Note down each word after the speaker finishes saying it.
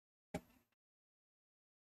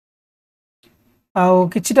आउ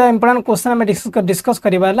किछिटा important question आम discuss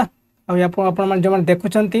करवा जो देखुं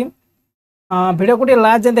वीडियो को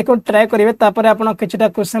लास्ट जाए देखो ट्राए करेंगे तापर आप किछिटा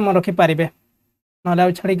क्वेश्चन मन रखिपारे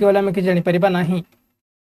ना छाड़ी गले आम कि जापर ना।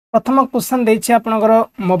 प्रथम क्वेश्चन देछि आपनकर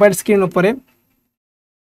मोबाइल स्क्रीन उपर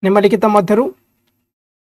निम्नलिखित मध्यरु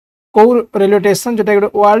कौ रेलवे स्टेशन जोटा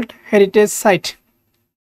गोटे वर्ल्ड हेरिटेज साइट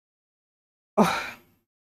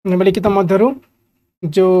निम्नलिखित मध्यरु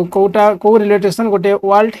जो कौटा कौ रेलवे स्टेशन गोटे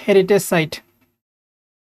वर्ल्ड हेरिटेज साइट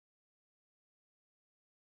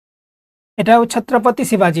एटा छत्रपति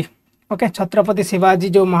शिवाजी। ओके छत्रपति शिवाजी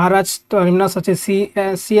जो महाराज टर्मिनस अच्छे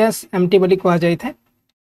CSMT बोली कह जाए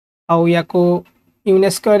आउ या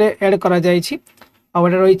यूनेस्को रे एड करा जाइछि आउ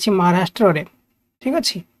एटा रही महाराष्ट्र रे। ठीक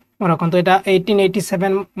अच्छे रखु यहाँ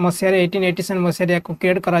 1887 मसीह 1887 मसीह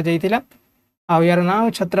क्रिएट करा जाइथिला आउ यार नाम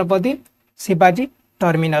छत्रपति शिवाजी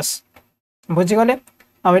टर्मिनस बुझीगले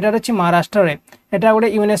आउ एटा रही महाराष्ट्र रे एटा गोटे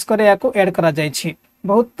यूनेस्को रे या एड करा जाइछि।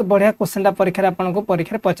 बहुत बढ़िया क्वेश्चन परीक्षा आपको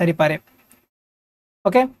परीक्षा पचारि पारे।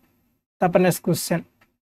 ओके तापर next question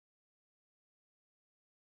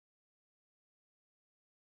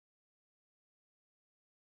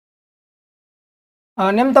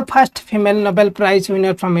name the first female Nobel prize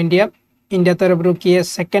winner from India. India तरफ किए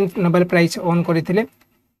सेकंड नोबेल प्राइज ओन करथिले।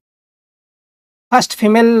 First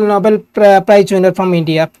female Nobel prize winner from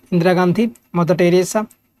India Indira Gandhi, mother Teresa,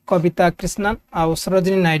 Kavita Krishnan और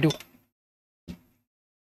सरोजिनी नायडू।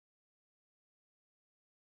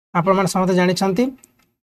 आपण मन समस्त जानिछंती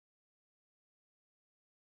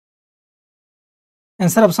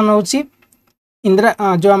आंसर ऑप्शन होची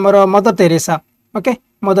इंदिरा जो हमर mother Teresa. Okay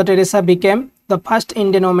mother Teresa became the first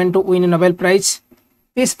Indian woman to win Nobel prize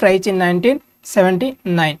peace prize in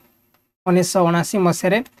 1979 1979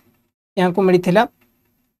 मसीह यहाँ को मिली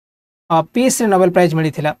पीस नोबेल प्राइज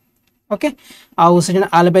मिली। Okay आउ से जन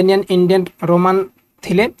अल्बानियन इंडियन रोमान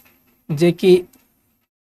थिले जे कि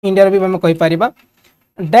इंडिया भी हम कहि परिबा।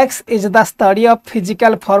 डेक्स is the study of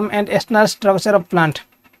physical form and external structure of plant.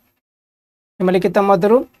 निम्नलिखित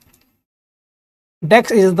मध्यरु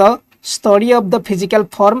डेक्स is the study of the physical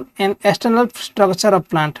form and external structure of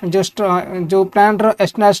plant जो प्लांट रो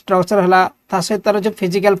एक्सटर्नल स्ट्रक्चर हला ता सहित तार जो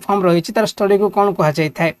फिजिकल फॉर्म रही तार स्टडी को कौन कहा जाय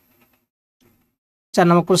थाए। 4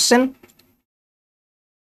 नंबर क्वेश्चन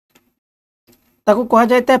ताको कहा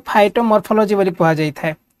जाय थाए फाइटोमॉर्फोलॉजी बोली कहा जाय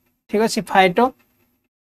थाए। ठीक अछि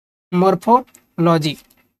फाइटोमॉर्फोलॉजी।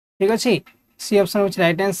 ठीक अछि सी ऑप्शन होच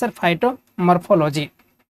राइट आंसर फाइटोमॉर्फोलॉजी।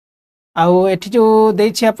 आउ एठी जो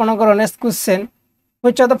देछि आपनकर next question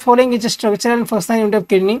which of the following is structural and functional unit of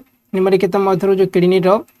kidney. निम्नलिखित मध्यरु जो किडनी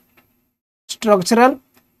रो स्ट्रक्चरल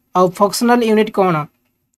और फंक्शनल यूनिट कौन?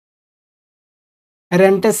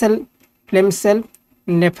 रेंटे सेल, फ्लेम सेल,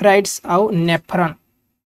 नेफ्राइट्स और नेफ्रॉन।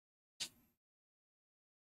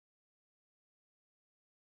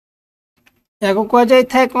 या कह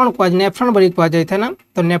जाए कौन कह नेफ्रॉन बोली कह जाए ना।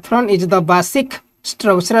 तो nephron is the basic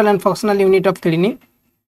structural and functional unit of kidney.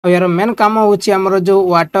 और यार मेन काम होची हमर जो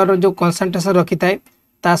वाटर जो कंसंट्रेशन रखी थाए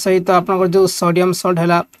ता सहित आपनकर जो सोडियम सॉल्ट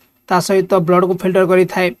हैला ता सहित ब्लड को फिल्टर करी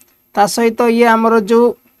थाए ता सहित ये हमर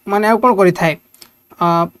जो माने कौन करी थाए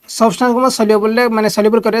सब्सटेंस को सल्युबल माने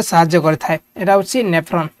सल्युबल करे सहायता करी थाए। एटा होची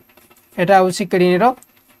नेफ्रॉन। एटा होची किडनी रो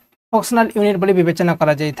फंक्शनल यूनिट बोली विवेचना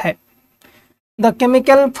करा जाय थाए। The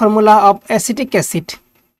chemical formula of acetic acid.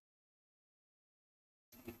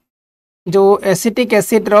 जो एसिटिक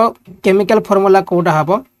एसिड रो केमिकल फार्मूला कोडा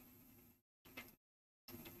हबो?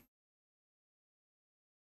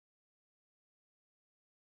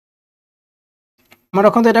 मन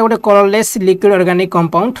रखते यहाँ गोटे कलरलेस लिक्विड ऑर्गेनिक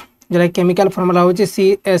कंपाउंड जो केमिकल फार्मूला होची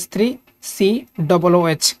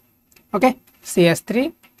CH3COOH। Okay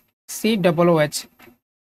CH3COOH।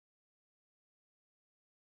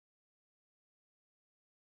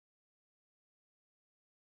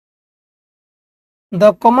 The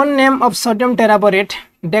common name of sodium टेराबोरेट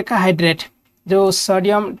decahydrate. जो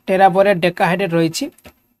सोडियम टेराबोरेट डेकाहाइड्रेट रही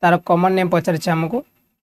तार कॉमन नेम पचार आमको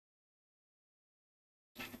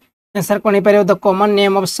आंसर कौन हो पारे? The common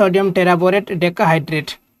name of sodium टेराबोरेट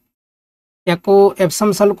decahydrate. या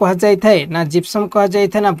एप्सम सल्ट कह जाए ना जिप्सम कह जाए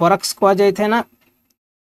ना बोराक्स कह जाए ना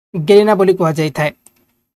गेलिना बोली कह जाए।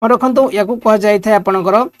 रखु या कह जाए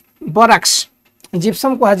आपणकर बोराक्स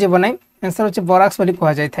जिप्सम कह ना आंसर होची बोराक्स बोली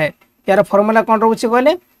कह जाए। यार फॉर्मूला कौन रोचे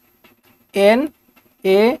कहले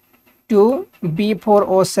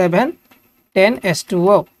Na2B4O7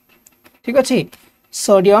 10H2O। ठीक अच्छे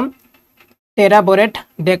सोडियम टेराबोरेट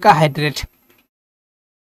डेकाहाइड्रेट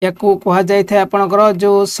या कह जाए आपणकर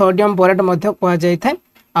जो सोडियम बोरेट कह जाए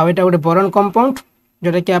आ एटा गोटे बोरन कंपाउंड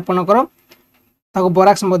जोटा कि आपणकर ताको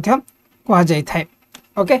बोराक्स कह जाए।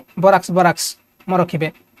 ओके बोराक्स बोराक्स मन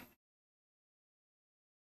रखिए।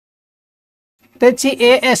 Techi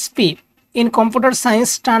ASP in computer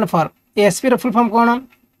science stand for ASP row full form cone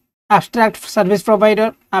abstract service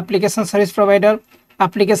provider application service provider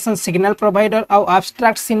application signal provider और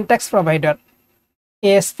एब्स्ट्रैक्ट सिंटैक्स प्रोवाइडर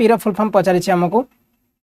एएसपी रो फुल फॉर्म पचारि छी हमकु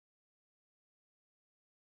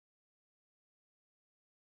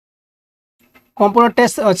कंप्यूटर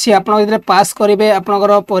टेस्ट अच्छी आप पास करेंगे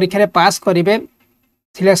आपंकर परीक्षा पास करेंगे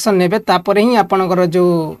सिलेक्शन ने तापर ही आपंकर जो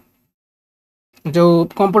जो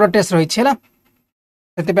कंप्यूटर टेस्ट रही है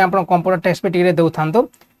से आप कंप्यूटर टेस्ट भी टी दे था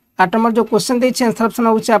 8 नंबर जो क्वेश्चन देती आंसर ऑप्शन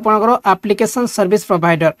होची आपनकर एप्लिकेशन सर्विस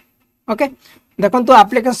प्रोवाइडर ओके देखो तो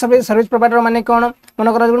एप्लिकेशन सर्विस प्रोवाइडर माने कौन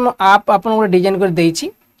मन कर आप आपन डिजाइन कर देछि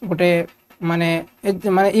गोटे माने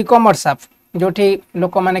माने ई कॉमर्स ऐप जोठी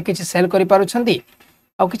लोक माने किछि सेल करि पारुछंती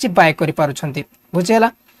आ किछि बाय करि पारुछंती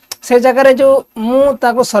बुझेला से जगह रे जो मु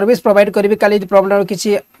ताको सर्विस प्रोवाइड करबी काली प्रॉब्लम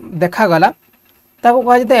किछि देखा गला ताको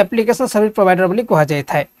कहा जाय एप्लिकेशन सर्विस प्रोवाइडर बोली कहा जाय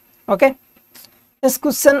थाए okay this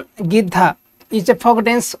question Giddha is a folk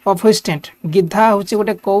dance of which state गिद्धा होची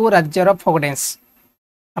गोटे को राज्यर फोक डांस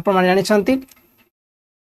आपण माने जानि छंती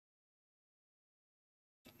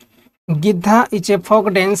गिद्धा is a folk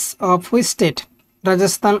dance of which state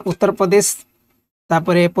Rajasthan Uttar Pradesh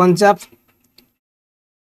तापरे पंजाब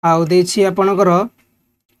आउ देछि आपनकर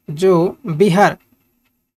जो बिहार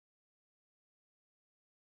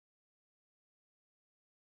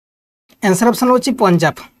आंसर ऑप्शन होची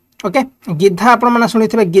पंजाब ओके गिद्धा आपण माने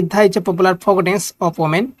सुनिथिबे गिद्धा is a popular folk dance of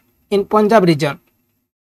women in Punjab reason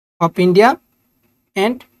of India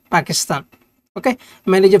and Pakistan okay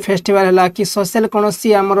mainly जो फेस्टिवल हला कि सोशल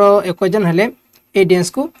कोनोसी हमरो ओकेजन हले ए डांस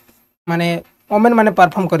को माने वुमेन माने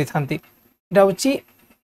परफॉर्म करि थांती एटा होची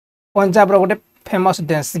पंजाब रो गोटे फेमस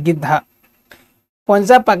डांस गिद्धा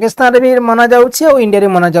पंजाब पाकिस्तान रे भी मना जाउछि और इंडिया रे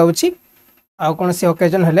मना जाउछि आ कोनोसी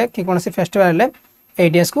ओकेजन हले कि कोनोसी फेस्टिवल हले ए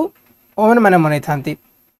डांस को वुमेन माने मनाइ थांती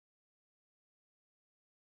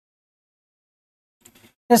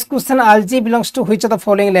This question algae belongs to which of the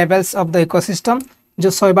following levels of the ecosystem जो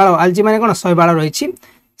शैवाल algae माने कोन शैवाल रहिछि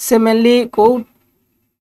से मेनली को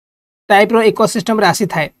टाइप रो इकोसिस्टम रे आसी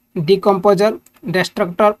थाए डिकम्पोजर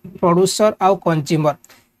डिस्ट्रक्टर प्रोड्यूसर आउ कंज्यूमर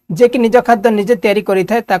जे कि निज खाद्य निजे तयारी करि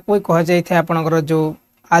थाए ताको कह जाय थाए आपनकर जो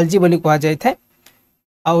algae बोली कह जाय थाए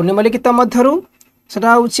आउ निम्नलिखित मध्यरु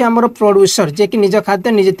सेटा होछि हमर प्रोड्यूसर जे कि निज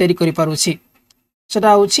खाद्य निजे तयारी करि पारुछि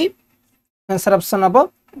सेटा होछि आंसर ऑप्शन अब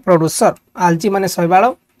प्रोड्यूसर algae माने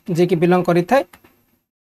शैवाल जे कि बिलोंग करि थाए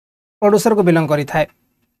प्रोड्यूसर को बिलोंग करि थाए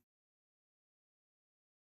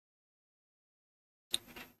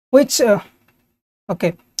which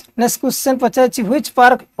okay next question पचाछि which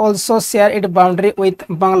park also share its boundary with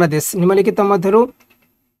Bangladesh निम्नलिखित मध्यरु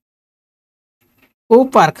ओ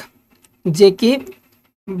पार्क जे कि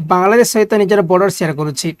बांग्लादेश सहित निजर border share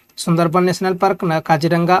करुछि Sundarban national park ना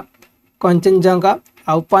काजीरंगा कंचनजंगा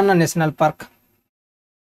आउ पन्ना नेशनल पार्क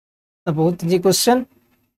तो बहुत जी क्वेश्चन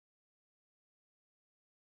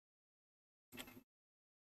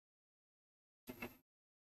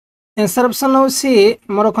आंसर ऑप्शन होसी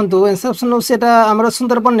मोर रखंतु आंसर ऑप्शन होसी एटा हमर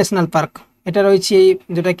सुंदरबन नेशनल पार्क एटा रहिछि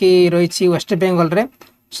जेटा कि रहिछि वेस्ट बेंगल रे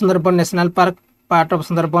Sundarban national park part of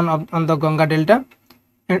Sundarban on the Ganga delta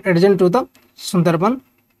and एडजेंट to the Sundarban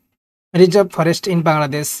reserve forest in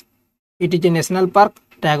Bangladesh it is a national park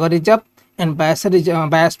tiger reserve and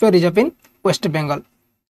biosphere reserve in waste Bengal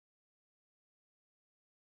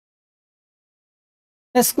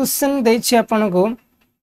next question देछि आपन को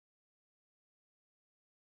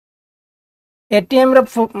ATM रो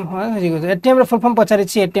ATM रो full form पचारि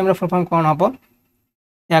छी ATM रो full form कोन हबो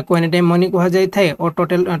या को any time money कहा जाय थाए और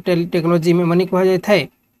टोटल टेक्नोलॉजी में मनी कहा जाय थाए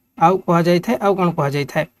आउ कहा जाय थाए आउ कोन कहा जाय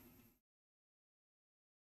थाए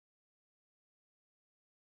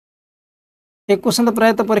एक क्वेश्चन तो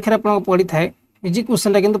प्राय तो परीक्षा आपन को पड़ी थाए इजी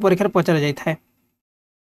क्वेश्चन ता किंतु परीक्षा पचार जाय थाए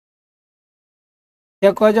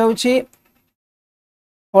या कह जाउ छी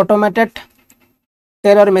ऑटोमेटेड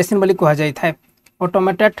टेलर मशीन बोली कहा जाय थाए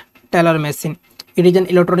automated teller machine. It is an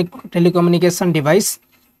electronic telecommunication device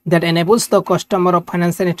that enables the customer of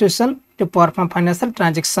financial institution to perform financial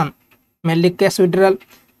transaction. Mainly cash withdrawal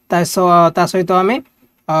ता सहित आम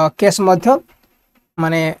कैश मध्य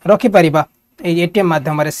माने रखि परिबा एटीएम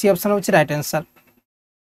माध्यम रे सी ऑप्शन होछि right answer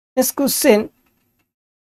next question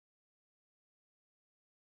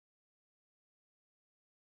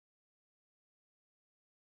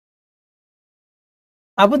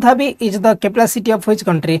Abu Dhabi is the capital city of which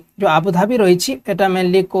country जो Abu Dhabi रही एटा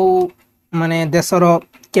मेनली को माने देशर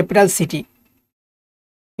capital city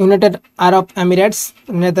United Arab Emirates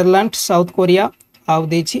Netherland south Korea आउ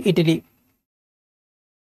देछि Italy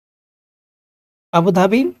Abu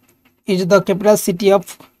Dhabi is the capital city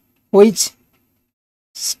of which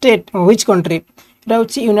state which country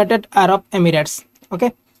रहउछि United Arab Emirates okay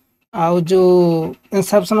आउ जो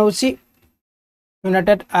answer option होछि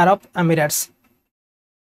United Arab Emirates.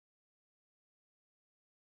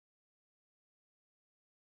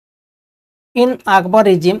 In Akbar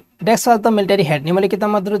regime desks of the military head निम्नलिखित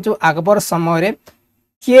मध्य जो अकबर समय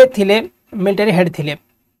किए थिले मिलिटरी हेड थिले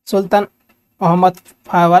सुल्तान अहमद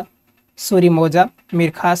फवाद सूरी मौजा मीर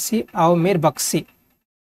खासी आउ मीर बख्शी।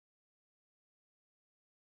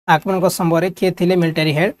 अकबर समय किए थिले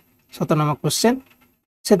मिलिटरी हेड 17 नंबर क्वेश्चन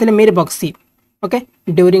से थिले Mir Bakshi okay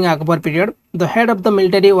during Akbar period the head of the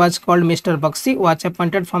military was called mister Bakshi was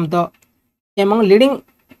appointed from the among leading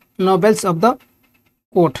nobles of the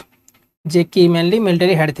court जे कि मेनली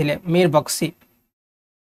मिलिटरी हेड थिले मीर बख्शी।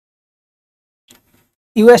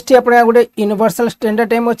 यूएसटी अपने गोटे यूनिवर्सल स्टैंडर्ड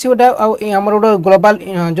टाइम अच्छी गोटे आमर गोटे ग्लोबल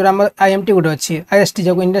जो आम आईएमटी गोटे अच्छी आईएसटी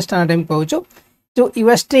जो इंडियन स्टैंडर्ड टाइम कहूँ जो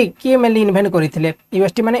यूएसटी किए मेनली इन्वेंट करते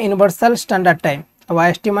यूएसटी माने यूनिवर्सल स्टैंडर्ड टाइम और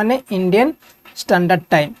आईएसटी माने Indian standard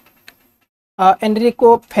time.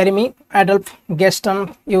 Enrico Fermi Adolf गेस्टन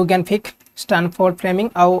यूगेनफिक Stanford Fleming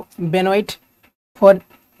आउ बेनोइट फॉर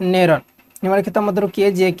नेरन निम्नलिखित मध्य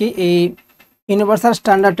किए जे कि यूनिवर्सल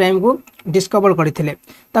स्टैंडर्ड टाइम को डिस्कवर करते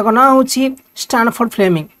ना हूँ Stanford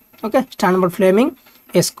Fleming okay Stanford Fleming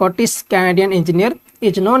A Scottish Canadian engineer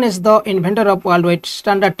is known as the inventor of world wide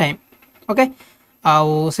standard time okay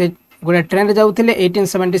आउ से गोटे ट्रेन जाऊे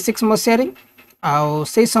 1876 मसीह आउ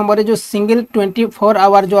से समय जो सिंगल 24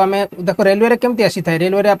 आवर जो आम देख रेलवे केमती आसी था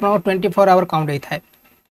रेलवे आप 24 आवर काउंट होता है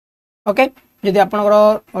ओके जदि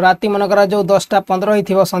आपंकर राति मनकर जो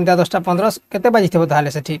 10:15 हो संध्या 10:15 केते बाजी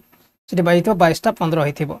ताले से बाजी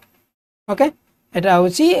 22:15 हो ओके यहाँ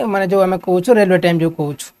हूँ माने जो आम कहूँ रेलवे टाइम जो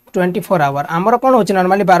कहूँ 24 आवर आमर कौन हो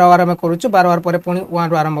नॉर्मली 12 आवर आम करूँ 12 आवर पर पुणी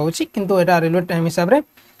 1 आरंभ हो किंतु यहाँ रेलवे टाइम हिसाब से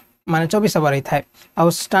माने 24 आवर होता है। आउ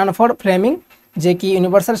स्टैनफोर्ड फ्लेमिंग जे कि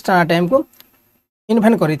यूनिवर्सल स्टैंडर्ड टाइम को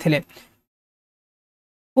इन्वेंट करते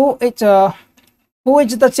who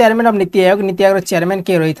is the chairman of NITI Aayog chairman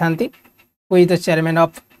किए रही था who is the chairman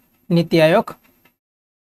of NITI Aayog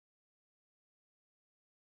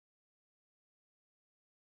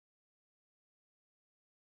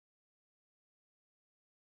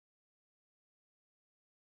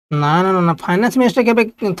ना ना ना फाइनेंस मिनिस्टर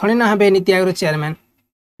के थोड़ी ना हे नीति आयोग चेयरमैन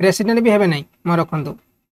प्रेसिडेंट भी हे नहीं मैं रखु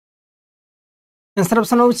आंसर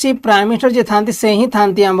ऑप्शन हूँ प्राइम मिनिस्टर जी था से ही था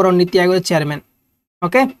आमर नीति आयोग चेयरमैन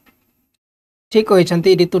ओके ठीक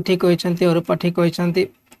कहते ऋतु ठीक कहते अरूपा ठीक कहते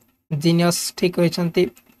जीनियस ठीक कहते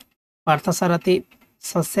पार्थसारथी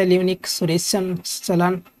सोशल यूनिक सुरेश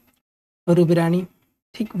चलान रूबिराणी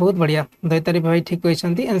ठीक बहुत बढ़िया दैतारी भाई ठीक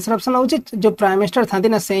कहते आंसर ऑप्शन हूँ जो प्राइम मिनिस्टर था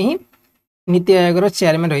ना से ही नीति आयोग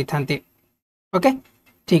चेयरमैन रही था ओके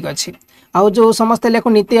ठीक अच्छे आउ जो समस्ते लिख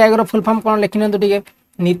नीति आयोग फुल फॉर्म कौन लिखि टे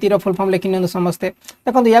नीतिर फुल फॉर्म लिखि समस्ते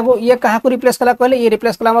देखो ये क्या रिप्लेस कला कहले ये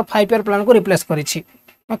रिप्लेस कला 5 ईयर प्लान को रिप्लेस करिछि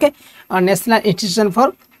ओके और national institution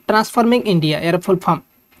for transforming India यार full form.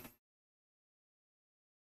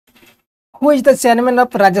 Who is the chairman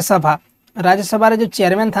of Rajya Sabha Rajya Sabha रे जो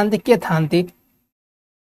चेयरमैन थांती के थांती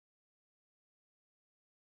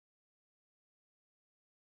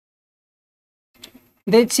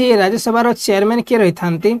देखिए राज्यसभा रो चेयरमैन के रही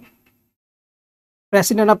थांती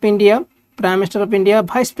president of India prime minister of India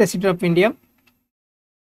vice president of India.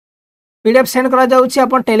 PDF send करा जाउछि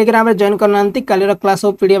अपन टेलीग्राम रे जॉइन करनांती कालीर क्लास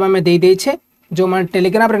ऑफ पीडीएफ हमें दे देछे जो माने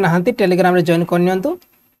टेलीग्राम रे नहांती टेलीग्राम रे जॉइन करनियंतु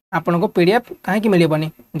आपन को पीडीएफ काहे कि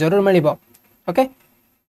मिलिबनी जरूर मिलिबो ओके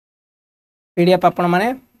पीडीएफ आपण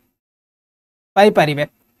माने पाई परिबे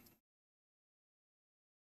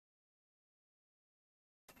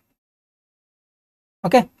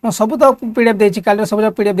ओके मैं सब तो पीडीएफ देछि कालीर सब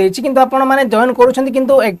पीडीएफ देछि किंतु आपण माने जॉइन करूछंती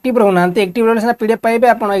किंतु एक्टिव रहउनांती एक्टिव रहले से पीडीएफ पाइबे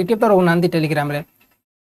आपण एक्टिव तो रहउनांती टेलीग्राम रे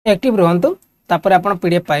एक्टिव रहंतु तापर आपण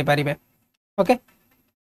पीडीएफ पाई परिबे ओके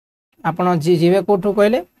आपण जीवे कोठु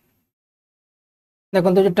कहले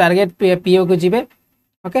देखो जो टारगेट पीओ को जीवे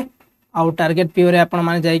ओके आउ टारगेट पीओ रे आपण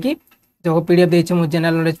माने जाई कि जो पीडीएफ देछि मु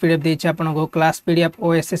जनरल नॉलेज पीडीएफ देछि आपण को क्लास पीडीएफ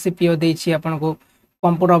ओ एसएससी पीओ देछि आपण को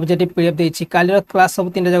कंप्यूटर ऑब्जेक्टिव पीडीएफ देछि कालीर क्लास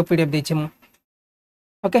सब तीन जगह पीडीएफ देछि मु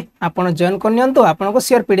ओके आपण जॉइन करनियंतु आपण को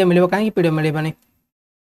शेयर पीडीएफ मिलिबो काहे कि पीडीएफ मिलिबनी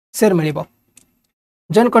शेयर मिलिबो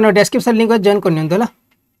जॉइन करनो डिस्क्रिप्शन लिंक जॉइन करनियंतु हला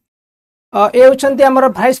ए होचंती हमर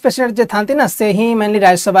वाइस प्रेसिडेंट जे थांती ना से ही मेनली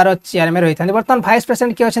राज्यसभा रो चेयरमैन रही थांती वर्तमान वाइस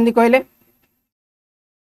प्रेसिडेंट के होचंती कहले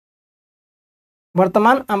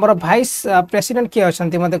वर्तमान हमर वाइस प्रेसिडेंट के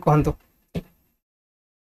होचंती मते कहंतु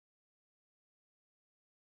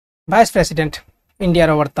वाइस प्रेसिडेंट इंडिया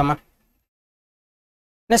रो वर्तमान।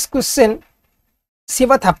 Next question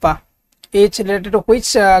Shiv Thappa is related to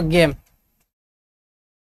which game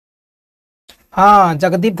हाँ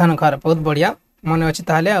जगदीप धनखर बहुत बढ़िया मन अच्छी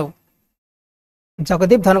ताले आउ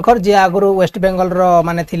जगदीप धनखड़ जे आगुरु वेस्ट बेंगल रो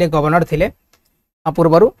माने थिले गवर्नर थिले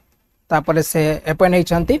पूर्वरु तापरे से अपॉइंट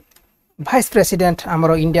होइछंती वाइस प्रेसिडेंट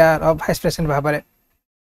हमरो इंडिया रो वाइस प्रेसिडेंट भाबरे।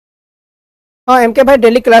 हाँ एमके भाई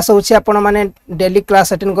डेली क्लास होछि आपण माने डेली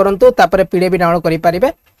क्लास अटेंड करंतु तापरे पीडीएफ भी डाउनलोड करि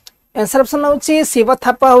पारिबे। आंसर ऑप्शन होछि शिव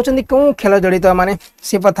थापा होचंदी को खेल जड़ित माने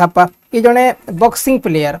शिव थापा ये जने बॉक्सिंग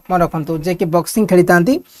प्लेयर मन रखंतु जे कि बॉक्सिंग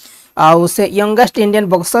खेलितांती आउ से यंगेस्ट इंडियन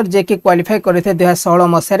बॉक्सर जे कि क्वालिफाई करथे 2016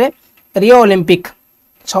 मसिया रे रियो ओलंपिक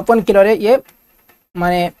 56 किलो रे ये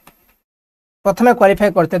माने प्रथमे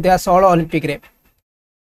क्वालिफाई करते 2016 ओलंपिक रे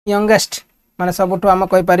यंगेस्ट माने सबुठु हम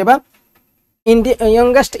कहि परिबा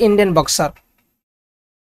youngest Indian boxer.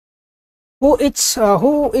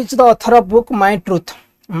 Who is the author of book my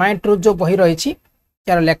truth जो बही रही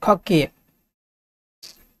यार लेखक किए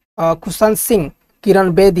कुशांत सिंह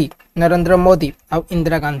किरण बेदी नरेंद्र मोदी और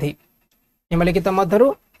इंदिरा गांधी निम्नलिखित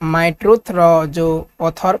मध्यरु माय ट्रुथ रो जो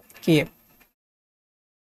ऑथर किए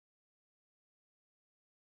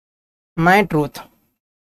my truth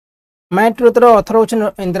row author होचन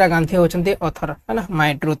Indira Gandhi होचंती author है ना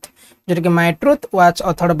माय ट्रुथ जो कि my truth was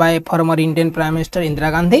authored bye former Indian prime minister Indira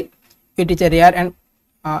Gandhi. It is a rare and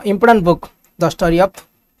important book the story of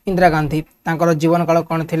Indira Gandhi तांकर जीवन काल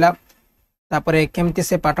कौन थिला तापरे केमती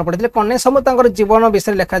से पाठ पढ़िले कौन ने सब तांकर जीवन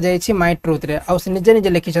विषय लिखा जायछि माय ट्रुथ रे आ से निजे निजे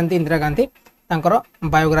लिखिछंती इंदिरा गांधी तांकर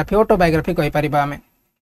बायोग्राफी ऑटोबायोग्राफी कहि परिबा हमें।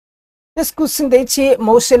 नेक्स्ट क्वेश्चन देछि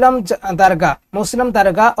मौसलम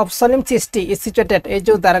दरगाह of Salim Chishti is situated ए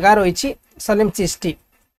जो दरगाह रहिछि सलीम चिश्ती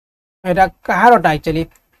एटा कहारटा एक्चुअली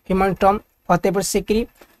हिमंटम फतेहपुर सिकरी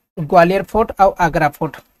ग्वालियर फोर्ट और आगरा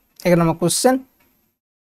फोर्ट। एक नंबर क्वेश्चन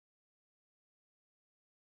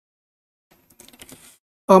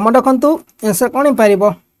मन रखु आंसर कौन पारिबो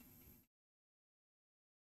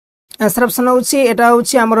आंसर ऑप्शन होछि एटा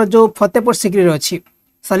होछि हमर जो फतेहपुर सिकरी रो अछि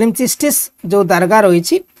सलीम चिश्तीस जो दरगाह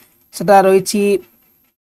रहिछि सेटा रहिछि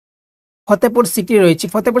फतेहपुर सिकरी रहिछि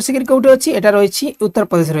फतेहपुर सिकरी कोठी अछि एटा रहिछि उत्तर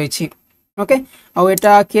प्रदेश रहिछि ओके आ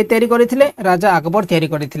एटा के तयारी करिथिले राजा अकबर तयारी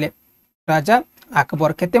करिथिले राजा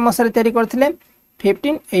अकबर केते मसरे तयारी करथिले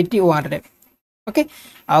 1581 रे ओके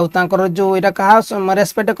आ तांकर जो एटा कहा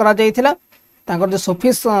रेस्पेक्ट करा जायथिला तांकर जो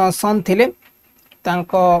सूफी सन थिले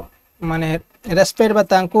तांको माने रेस्पेक्ट बा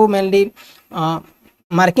तांको मेनली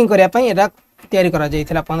मार्किंग करिया पई एटा तयारी करा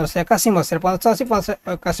जायथिला 1581 मसिया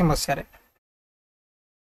 1581 मसिया रे।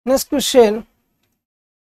 Next question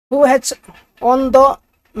who has on the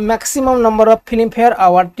maximum number of film fair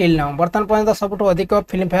award till now वर्तमान पर्यंत सबटु अधिक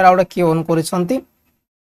फिल्म फेयर अवार्ड किए ओन करिसंती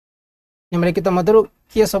निम्नलिखित मध्यरु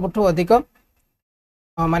किए सबटु अधिक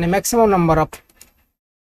माने मैक्सिमम नंबर ऑफ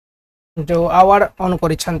जो अवार्ड ऑन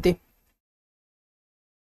करिसंती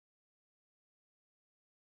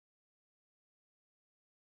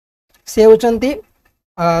से होचंती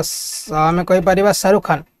हमें कहि परिबा शाहरुख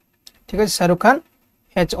खान ठीक है Shahrukh Khan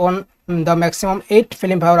has on the maximum 8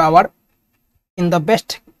 film fair award in the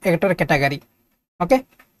best actor category okay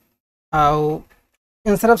आउ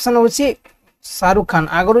आंसर ऑप्शन होची शाहरुख खान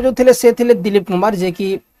आगरो जो थिले से थिले दिलीप कुमार जे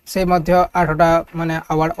कि से मध्य 8टा माने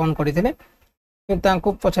अवार्ड ऑन करिथिले किंतु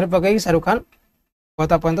तांको पछरे पगै शाहरुख खान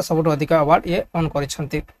गता पर्यंत सबटु अधिक अवार्ड ये on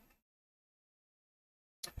करिसंती।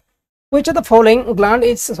 Which of the following gland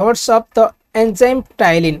is source of the enzyme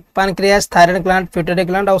ptyalin? Pancreas, thyroid gland, pituitary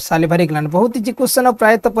gland और salivary gland। बहुत ही क्वेश्चन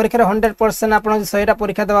प्राय तो परीक्षा 100% आपण 100टा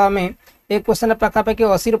परीक्षा दबा में एक क्वेश्चन पाखापाखि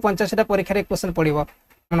 80 रु 85टा परीक्षा रे क्वेश्चन पड़िबो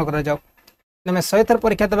मन कर जाओ तमे 100 थर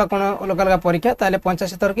परीक्षा दबा कोन अलग अलग परीक्षा ताले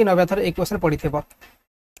 85 थर कि 90 थर एक question पड़िथिबो।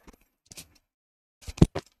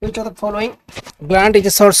 Which of the following gland is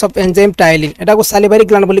a source of enzyme ptyalin? एटा को salivary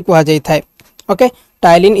gland बोली कहा जाय थाए okay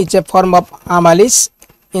ptyalin is a form of amylase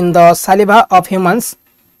in the saliva of humans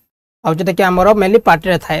और जेटा कि हमर मेनली पार्ट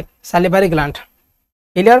रे थाए salivary gland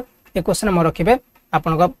clear A question म रखिबे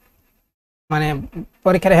आपन को माने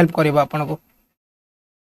परीक्षा रे हेल्प करबो आपन को।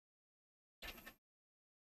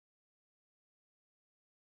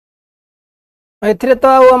 एथिरे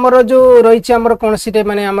तो हमर जो रहिछि हमर कोनसी रे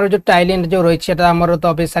माने हमर जो टाइलिन जो रहिछि एटा हमर तो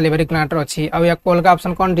अबे salivary gland रो अछि आ या कोलगा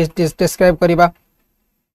ऑप्शन कोन डिस्क्राइब करबा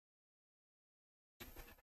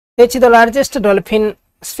H the largest dolphin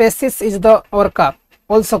species is the orca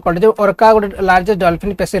also called जो orca गोटे लार्जेस्ट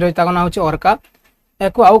डॉल्फिन स्पीशीज रही ताको ना होची orca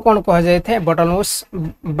एको आउ कोन कह जाय थे बटलमूस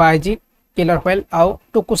बायजी किलर व्हेल आउ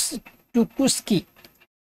टुकुस्की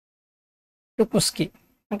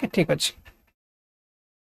ओके ठीक अछि।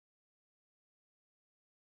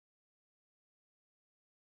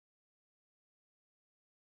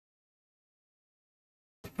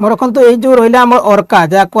 मोर कोन तो ए जो रहिला हमर orca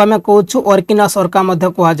जाको हमें कहूछु orcinus orca मध्ये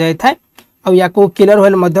कह जाय थाए आ या को किलर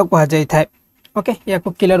व्हेल मध्ये कह जाय थाए ओके या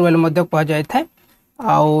को किलर व्हेल मध्ये कह जाय थाए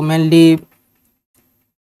आ मेनली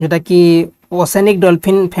जेटा कि ओसेनिक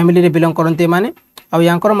डॉल्फिन फैमिली रे बिलोंग करते माने आ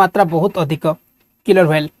यांकर मात्रा बहुत अधिक किलर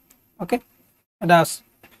व्हेल ओके एटा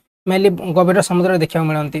मेनली गभीर समुद्र देखा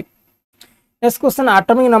मिलती। Next question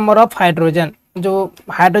atomic number of hydrogen जो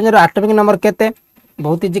हाइड्रोजन एटॉमिक नंबर केते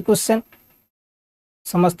बहुत इजी क्वेश्चन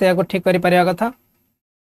समस्त या ठीक करि परिया कथा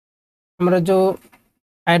हमर जो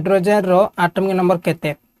हाइड्रोजन रो एटॉमिक नंबर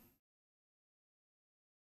केते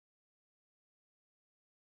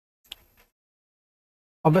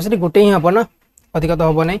ऑब्वियसली गोटे ही हबो ना अधिक तो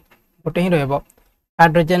हबो नै गोटे ही रहबो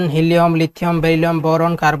hydrogen helium lithium beryllium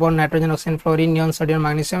boron carbon nitrogen oxygen fluorine neon sodium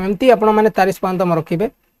magnesium एमती आपण माने 40 पर्यंत म रखिबे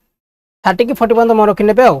 30 की 40 पर्यंत म रखि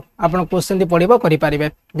नेबे आ आपण क्वेश्चन दी पढिबो करि पारिबे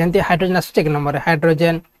जेंति हाइड्रोजन आसु एक number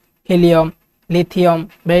hydrogen helium lithium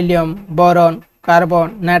beryllium boron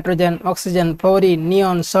carbon nitrogen oxygen fluorine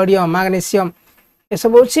neon sodium magnesium ए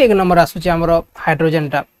सब होछि एक नंबर आसु हमरो हाइड्रोजन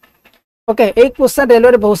टा ओके एक क्वेश्चन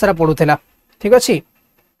रेलवे रे बहुत सारा पढुथेला ठीक अछि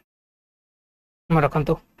म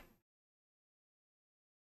रखंतु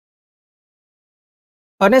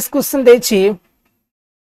नेक्स्ट क्वेश्चन देछि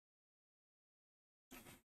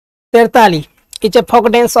 43 is a folk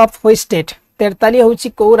dance of which state 43 होछि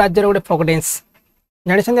को राज्य रो गोटे फोक डांस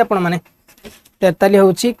जानि छथि आपण माने 43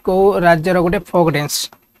 होछि को राज्य रो गोटे फोक डांस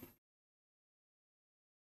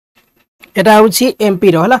एटा होछि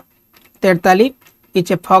एमपी रो हला 43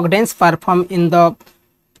 is a folk dance perform in the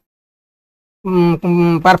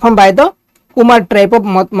perform by the Kumar tribe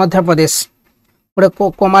of Madhya Pradesh गोटे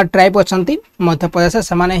कुमार ट्राइब अछंती मध्य प्रदेश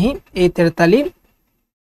से माने ही ए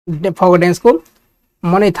 43 फोक डांस को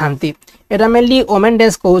मनै थांती एटा मेनली ओमेन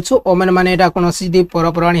डांस कहूछु ओमेन माने एटा कोनोसी दी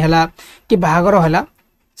परपराणी हला कि भागर हला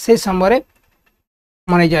से समय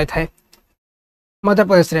मनै जाय थाए मध्य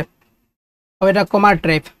प्रदेश रे और एटा Kumar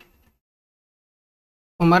tribe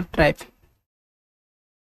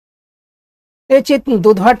A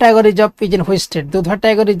Dudhwa tiger reserve is in which state Dudhwa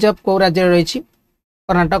tiger reserve को राज्य रही छी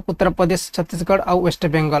कर्नाटक उत्तर प्रदेश छत्तीसगढ़ और waste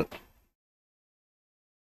Bengal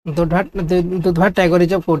Dudhwa tiger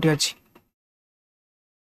reserve कोठी अछि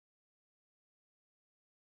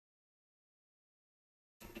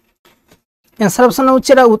आंसर ऑप्शन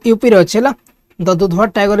होचेरा यूपी रे अछेला the Dudhwa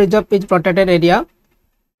tiger reserve is protected area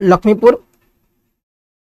Laxmipur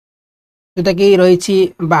जोटा कि रही छी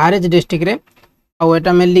बहारेज डिस्ट्रिक्ट रे और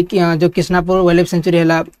एटा मेनली जो कृष्णापुर वाइल्ड लाइफ सेंचुरी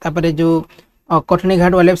है तापरे जो कटनी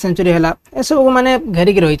घाट वाइल्ड लाइफ सेंचुरी है ए सब माने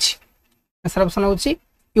घेरिक रही आंसर ऑप्शन होची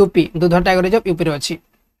UP Dudhwa tiger reserve UP रे अछि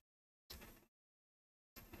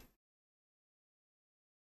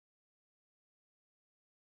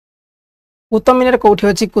कुतुब मीनार कोठी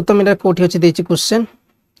अछि कुतुब मीनार कोठी अछि देछि क्वेश्चन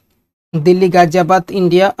दिल्ली गाजियाबाद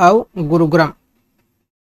इंडिया और गुरुग्राम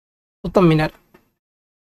कुतुब मीनार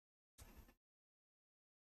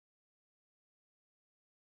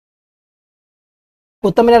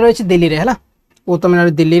कुतुब मीनार रही दिल्ली रे हला कुतुब मीनार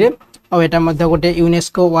दिल्ली रे और एटा मध्य गोटे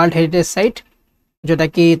यूनेस्को वर्ल्ड हेरिटेज साइट जोटा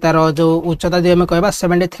कि तार जो उच्चता जो हमें कहबा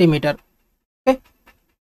 73 metre okay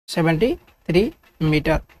 73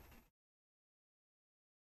 metre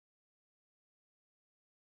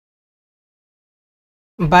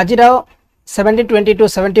Bajirao 7020 to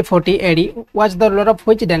 7040 AD was the ruler of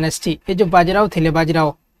which dynasty ए जो बाजीराव थिले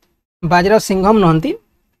बाजीराव सिंघम नहंती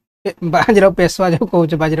बाजीराव पेशवा जो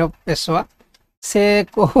कहउछ बाजीराव पेशवा से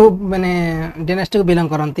को माने डायनेस्टी को बिलोंग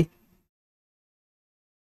करंती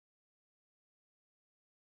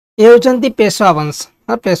ये होचंती पेशवा वंश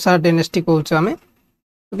और पेशवा डायनेस्टी कहउछ हमें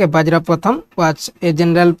ओके बाजीराव प्रथम was a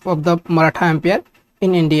general of the Maratha empire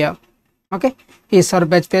in India okay he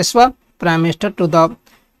serve as Peshwa prime minister to the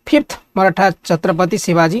fifth Maratha Chhatrapati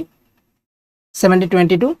Shivaji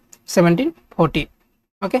 1720 to 1740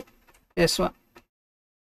 okay Peshwa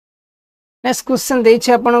next question देइ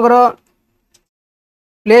छै आपनकर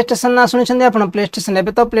प्ले स्टेशन ना सुनि छथि आपण प्ले स्टेशन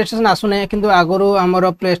एबे तो प्ले स्टेशन आसु नै किंतु आगरो हमर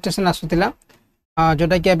प्ले स्टेशन आसुतिला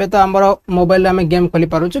जोटा कि एबे तो हमर मोबाइल में गेम खोली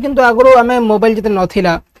पारुछु किंतु आगरो हमें मोबाइल जते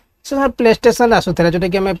नथिला से प्ले स्टेशन आसुतिला जोटा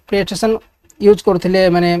कि हमें प्ले स्टेशन यूज करथिले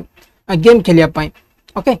माने गेम खेलिया पई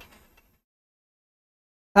ओके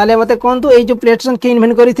ताले मते कोन तो ए जो प्ले स्टेशन के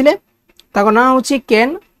इन्वेंट करिथिले ताको ना होछि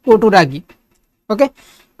केन कोटुरागी ओके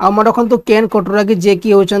आ म रखंतु केन कोटुरागी जे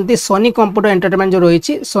कि होचंती सोनी कंप्यूटर एंटरटेनमेंट जो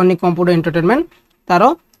रहिछि सोनी कंप्यूटर एंटरटेनमेंट तारो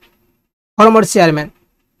फॉर्मर चेयरमैन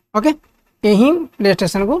ओके यही प्ले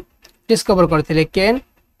स्टेशन को डिस्कवर करथिले केन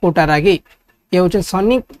कोटारागी ये होचे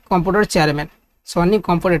Soni computer chairman Soni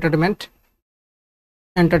computer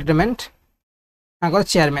entertainment Agar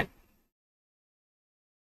chairman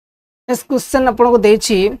इस क्वेश्चन अपन को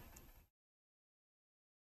देछि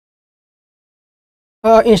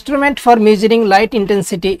instrument for measuring light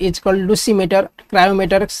intensity is called lucimeter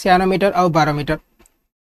cryometer सियानोमीटर और बारोमीटर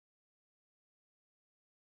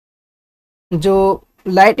जो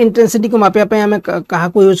लाइट इंटेंसिटी को मापिया पे हमें कहा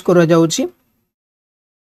को यूज करा जाउची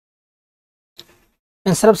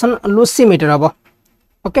आंसर ऑप्शन लूसीमीटर हम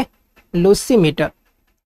ओके लूसीमीटर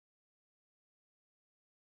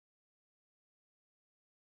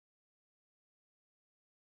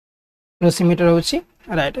लूसीमीटर होची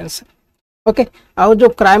राइट आंसर ओके आउ जो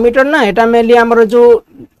क्रायोमीटर ना एटा मेनली हमर जो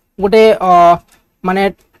गोटे माने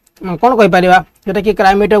कौन कहि परिबा जेटा कि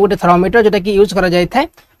क्रायोमीटर गोटे थर्मोमीटर जेटा कि यूज करा जाय थाए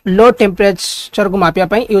लो टेम्परेचर को मापिया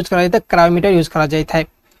पई यूज करा जाय थाए क्रायोमीटर यूज करा जाय थाए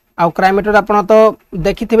आ क्रायोमीटर आपण तो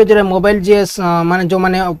देखिथिबे जे मोबाइल जे माने जो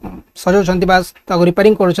माने सजौछंती बा ताको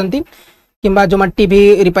रिपेयरिंग करूछंती किंबा जो माने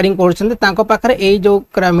टीवी रिपेयरिंग करूछंती तांको पाखरे एई जो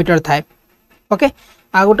क्रायोमीटर थाए ओके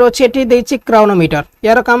आ गोटे अछि एठी देछि क्रायोनोमीटर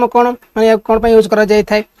यार काम कोन माने कोन पई यूज करा जाय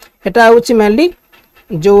थाए एटा होछि मेनली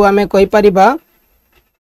जो आमे कहि परिबा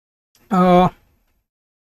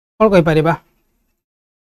कौन कहि परिबा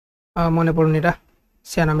मने पड़ुनीटा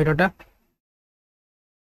सियानोमीटरटा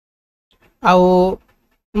आउ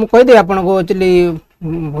मु कहि दे आपन को एक्चुअली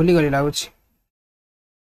भूली गली लागुछि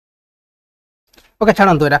ओके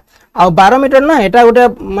छाड़ंतु एटा आ बारोमीटर ना एटा गोटे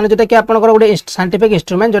माने जेटा कि आपन को गोटे साइंटिफिक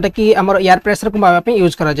इंस्ट्रूमेंट जेटा कि हमर एयर प्रेशर को मापा पे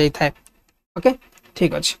यूज करा जाय थाए ओके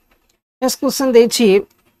ठीक अछि नेक्स्ट क्वेश्चन देछि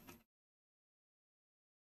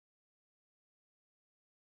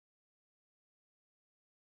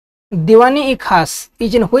दीवानी ई खास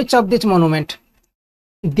is in which of this monument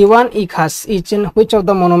दीवान ई खास is in which of the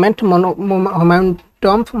monument Humayun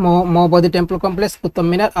tomb Mohammadi temple complex Qutub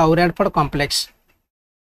Minar और रेड फोर्ट कॉम्प्लेक्स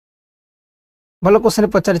भल क्वेश्चन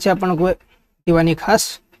पचार आपन को दीवानी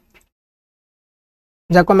खास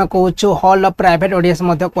जाको मैं कहूँ हॉल ऑफ प्राइवेट ऑडियंस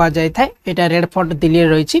कह जाए यहाँ रेड फोर्ट दिल्ली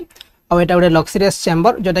रही और यहाँ गोटे लक्सरियस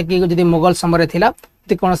चैम्बर जोटा कि जब मुगल समय थिला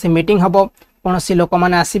कौन मीटिंग हम कौन लोक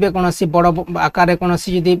मैंने आसबे कौन बड़ आकार कौन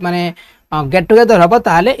जी माने गेट टुगेदर हम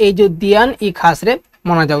ताहले ए जो दियान ई खास रे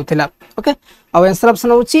मना जाउथिला ओके और आंसर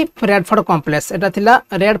ऑप्शन होची रेड फोर्ट कॉम्प्लेक्स एटा थिला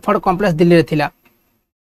रेड फोर्ट कॉम्प्लेक्स दिल्ली रे थिला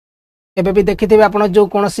एबे भी देखिथिबे आपण जो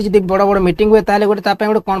कौन जदि बड़ बड़ मीटिंग हुए ताहले गोटे तापे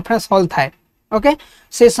गोटे कॉन्फ्रेंस हॉल थाए ओके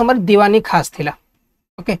से समय दीवानी खास थिला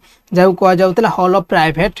ओके जाऊ कह जाउथिला हॉल ऑफ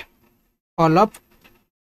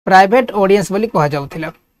प्राइवेट ऑडियंस बोली कह जाउथिला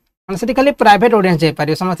माने सेठी खाली प्राइवेट ऑडियंस जाय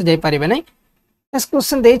पारियो समस्त जाय पारिबे नै नेक्स्ट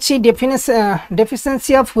क्वेश्चन देछि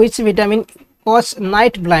deficiency of which vitamin cause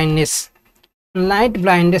night blindness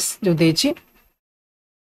जो देछि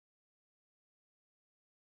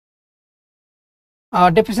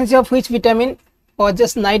deficiency of which vitamin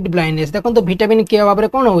causes night blindness देखो तो विटामिन के अभाव रे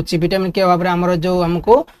कोन होछि विटामिन के अभाव रे हमर जो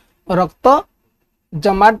हमको रक्त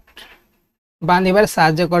जमाट बांधिबार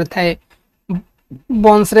साहाय्य करथाय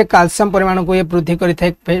बोन्स रे कैल्शियम परिमाण को ये वृद्धि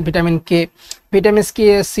करिथाय विटामिन के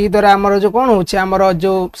सी द्वारा हमर जो कोन होछि हमर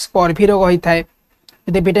जो स्कॉर्पी रोग होइथाय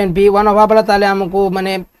यदि विटामिन बी1 अभाव होला ताले हमको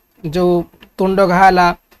माने जो तुंड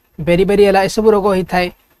घाला बेरी बेरी हला ए सब रोग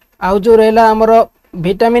होइथाय आ जो रहला हमर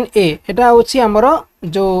विटामिन ए एटा होछि हमर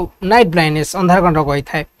जो नाइट ब्लाइंडनेस अंधार रोग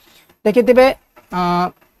होइथाय देखिथिबे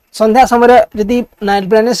संध्या समय यदि नाइट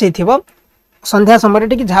ब्लाइंडनेस हेथिबो संध्या समय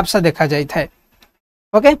टिक झापसा देखा जाय थाए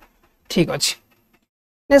ओके ठीक अछि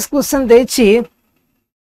नेक्स्ट क्वेश्चन देछि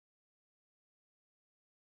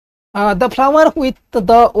the flower with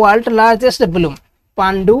the world largest Bloom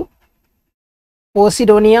Pandu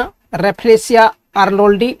पोसिडोनिया Rafflesia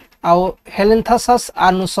आर्नोल्डी और हेलेंथसस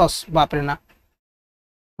आनुसस बापरे ना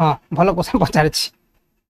हां भलो क्वेश्चन पचारछि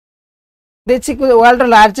देछि वर्ल्ड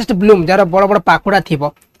लार्जेस्ट ब्लूम जार बड़ बड़ पाखुडा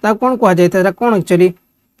थिबो ता कोन कह जाय ता कोन एक्चुअली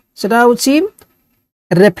सेटा होछि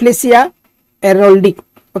Rafflesia एरोल्डी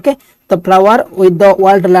okay the flower with the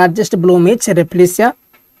world largest Bloom is Rafflesia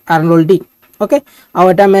आर्नोल्डी okay uh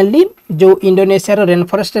Etah mainly जो इंडोनेशिया रो रेन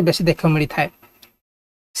फॉरेस्ट बेसी देखो मिली थाए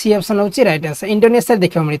सी ऑप्शन होछि राइट आंसर इंडोनेशिया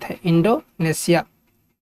देखो मिली थाए Indonesia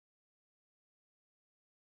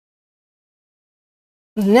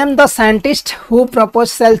name the scientist who propose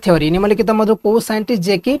cell theory निम्नलिखित मधु को scientist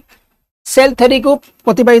जे कि सेल थ्योरी को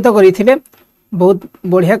प्रतिपादित करिथिले बहुत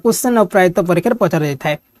बढ़िया क्वेश्चन और प्रायत परीक्षा पचार जाय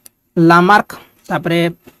थाए लामार्क तापरे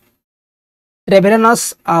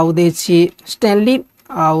रेवेरनस आउ देछि स्टैनली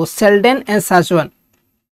आउ सेल्डेन एंड साचुआन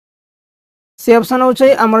से ऑप्शन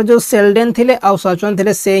होचे हमर जो सेल्डेन थिले आउ साचुआन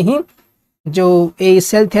थिले से ही जो ए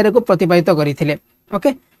सेल थ्योरी को प्रतिपादित करिथिले okay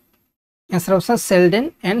answer option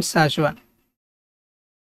सेल्डेन and साचुआन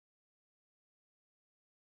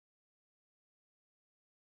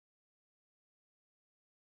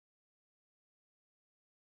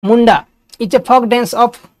Munda is a folk dance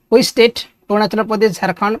of which state Arunachal Pradesh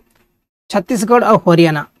Jharkhand Chhattisgarh और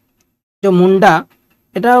हरियाणा जो मुंडा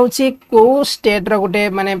एटा होची को स्टेट रो गोटे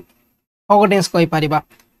माने फोक डांस कहि परिबा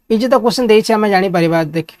इजे तो क्वेश्चन देछि हमें जानि परिबा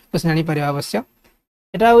देख क्वेश्चन जानि परिबा अवश्य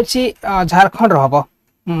एटा होची झारखंड रो हबो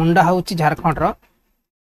मुंडा होची झारखंड रो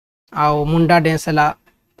आउ मुंडा डेंस है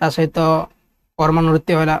ता सहित कर्म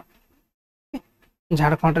नृत्य है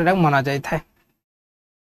झारखंड रे मना जाय थाए।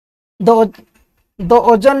 The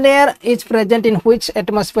ozone layer is present in which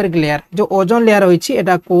atmospheric layer जो ओजोन लेयर रही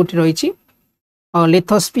एटा कोठी रही और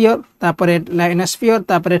लिथोस्फियर तापरे लाइनोस्फियर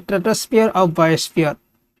तापरे स्ट्रेटोस्फियर और बायोस्फियर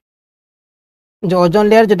जो ओजोन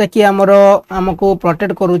लेयर जेटा कि हमको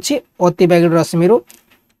प्रोटेक्ट करूची अतिबैगुनी रश्मि रु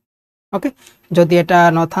ओके जदि एटा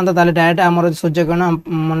न थांता ताले डायरेक्ट हमर सूर्यकिरण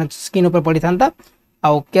माने स्किन ऊपर पड़ी थांता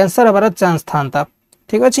आ कैंसर हबार चांस थांता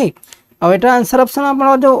ठीक अछि। आ एटा आंसर ऑप्शन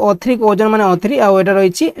आपन जो O3 ओजोन माने O3 आ एटा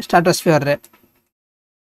रहिछि स्ट्रेटोस्फियर रे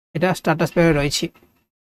एटा स्ट्रेटोस्फियर रहिछि।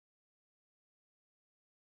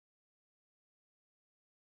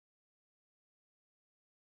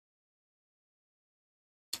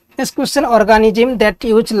 Next question organism that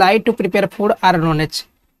use light to prepare food are known as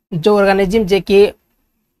जो ऑर्गेनिज्म जे कि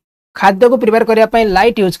खाद्य को प्रिपेयर करिया पय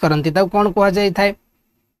लाइट यूज करंती ता कोन कहा जाय थाए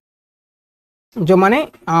जो माने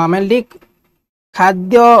मेनली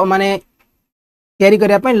खाद्य माने तयारी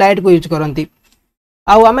करिया पय लाइट को यूज करंती।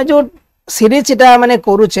 आउ आमे जो सीरीज एटा माने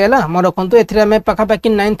करू छेला मोर रखंतु एथिरा में पाखा पाखी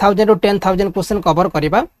 9000 टू 10000 क्वेश्चन कवर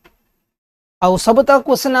करिबा। आउ सब तक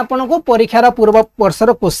क्वेश्चन आपन को परीक्षार पूर्व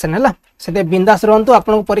वर्षर क्वेश्चन है से बिंदास रहतु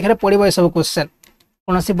आपन को परीक्षा पड़ो सब क्वेश्चन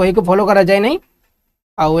कौन सी बही को फॉलो करा जाए नहीं।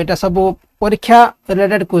 आउ एटा सब परीक्षा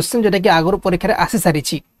रिलेटेड क्वेश्चन जोटा कि आगु परीक्षा आसी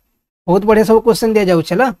सारी बहुत बढ़िया सब क्वेश्चन दि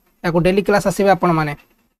जाऊला या डेली क्लास आसबे आपण मैंने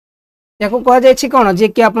या कह जाए कौन जी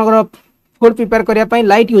कि आप फूड प्रिपेयर करने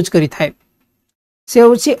लाइट यूज करें से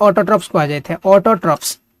हूँ ऑटोट्रॉप्स कह जाए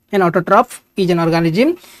autotrophs N autotroph is an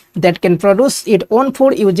organism that can produce its own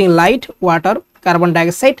food using light, water, carbon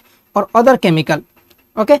dioxide और other chemical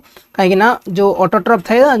ओके कहीं ना जो ऑटोट्रॉप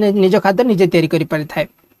थाए निज खाद्य निजे तैयारी करि पारि थाए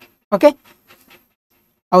ओके।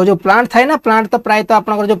 और जो प्लांट थाए ना प्लांट तो प्राय तो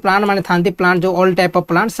आपन जो प्लांट माने थांती प्लांट जो ऑल टाइप ऑफ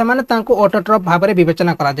प्लांट से माने तांको ऑटोट्रॉप भाव में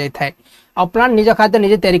विवेचना करा जाय थाए और प्लांट निज खाद्य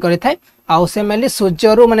निजे तैयारी करि थाए आउ से मेनली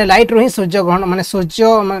सूर्य रु माने लाइट रु ही सूर्य ग्रहण माने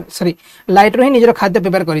सूर्य सॉरी लाइट रु ही निजर खाद्य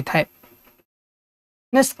प्रिपेयर करि थाए।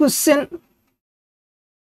 Next question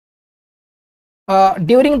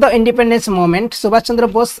during the independence movement Subhash Chandra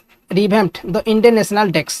Bose revamped the Indian national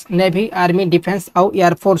decks navy army defense और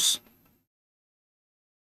air force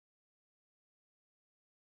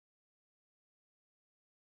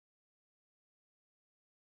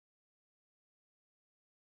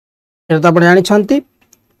तो आप जानी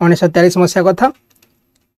 1943 मसीहा कथा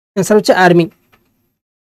आंसर होचे आर्मी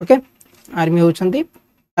ओके आर्मी होचंती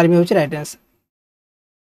आर्मी होचे राइट आंसर।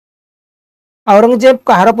 औरंगजेब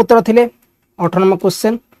कहार पुत्र थिले 8 नंबर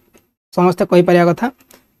क्वेश्चन समस्त कही पारिया कथा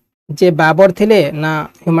जे बाबर थिले ना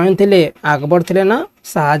हुमायूं थिले अकबर थिले ना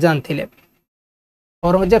शाहजहां थिले।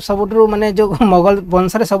 औरंगजेब सबुठु माने जो मोगल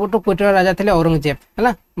वंश रे सबुठु कोटर राजा थिले औरंगजेब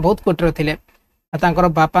हैला बहुत कोटर थिले तांकर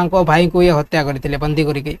बापा को भाई को ये हत्या करथिले बंदी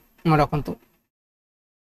करिके म रखंतु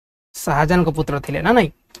शाहजहां को पुत्र थिले ना नहीं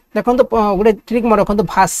देखंतु गोटे ट्रिक म रखंतु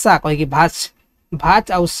भाषा कहि कि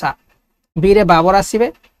भाच आउ सा बीरे बाबर आसीबे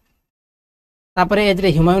तापरे एज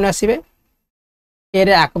रे हुमायूं आसीबे ए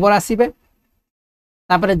रे अकबर आसीबे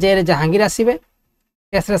तापरे जे रे जहांगीर आसीबे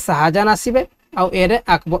एस रे शाहजहां आसीबे आ ए रे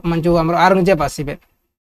अकबर मन जो हमर औरंगजेब आसीबे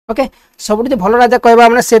ओके। सब जो भल राजा कहबा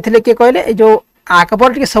हमने से थिले के कहले जो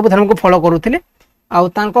अकबर टिके सब धर्म को फॉलो करूथिले आ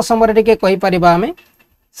तांको समय टिके कहि परिबा हमें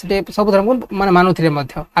से सब धर्म को माने मानुथिले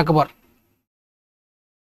मध्य Akbar.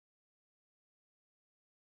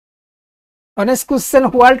 Next question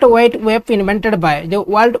world wide web invented by जो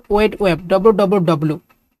world wide web www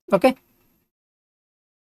okay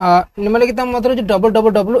निम्नलिखित मध्य जो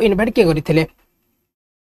www इन्वेंट किए करथिले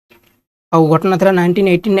और घटना था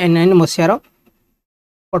 1989 मसीहार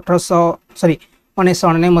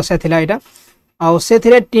 1999 मसीहा थिला एटा और से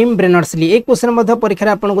थिले टिम ब्रेनर्स-ली एक क्वेश्चन मध्य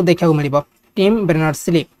परीक्षा आपन को देखा मिलिबो टिम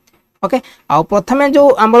ब्रेनर्स-ली ओके। और प्रथमे जो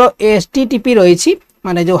हमरो एचटीटीपी रही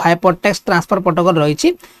माने जो हाइपरटेक्स्ट ट्रांसफर प्रोटोकॉल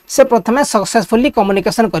रही से प्रथमे सक्सेसफुली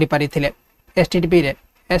कम्युनिकेशन करि पारिथिले एचटीटीपी रे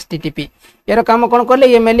एचटीटीपी यार काम कौन कले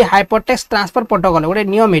ये मेनली हाइपरटेक्स्ट ट्रांसफर प्रोटोकॉल गोटे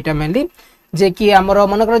नियम एटा मेनली जे कि हमर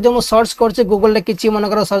मनकर जो मु सर्च करछे गूगल रे किछि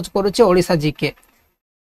मनकर search करूछे Odisha GK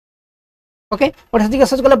okay Odisha GK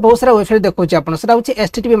search कले बहुत सारा वेबसाइट देखौछि आपन सेटा होछि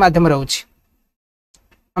एचटीटीपी माध्यम रहउछि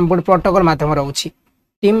हम बोर्ड प्रोटोकॉल माध्यम रहउछि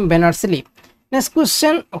Tim बेनर्स-ली। Next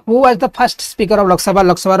question who was the first speaker of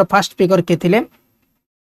Lok Sabha row first speaker के थिले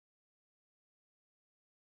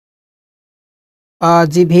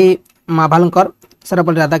जीभी माभालकर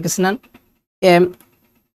सर्वपल्ली राधाकृष्णन एम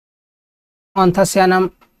अंथस्यानम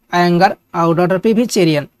अयंगार और डॉक्टर पीवी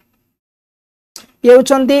चेरियन ये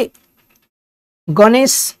होचंदी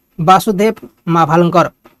Ganesh Vasudev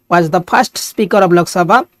माभालकर was the first speaker of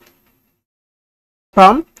Lok Sabha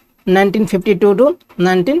from 1952 to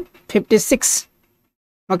 1956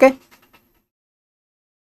 okay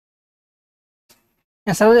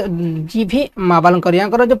जी भी महाबालकर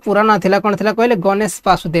यहाँ जो पूरा ना थिला कौन थिला कहले गणेश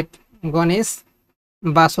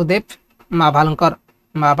वासुदेव महाबालकर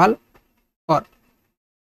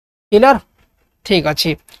क्लियर ठीक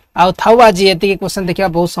अच्छे आउ थाउ आज ये क्वेश्चन देखा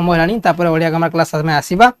बहुत समय है तापर ओडिया ग्रामर क्लास आम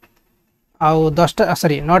आसवा आउ 10टा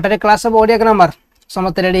सॉरी 9टारे क्लास हम ओडिया ग्रामर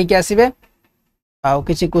समस्त रेडी होकर आसबे आउ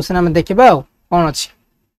किसी क्वेश्चन आम देखा कौन अच्छी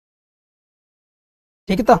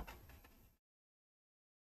ठीक तो।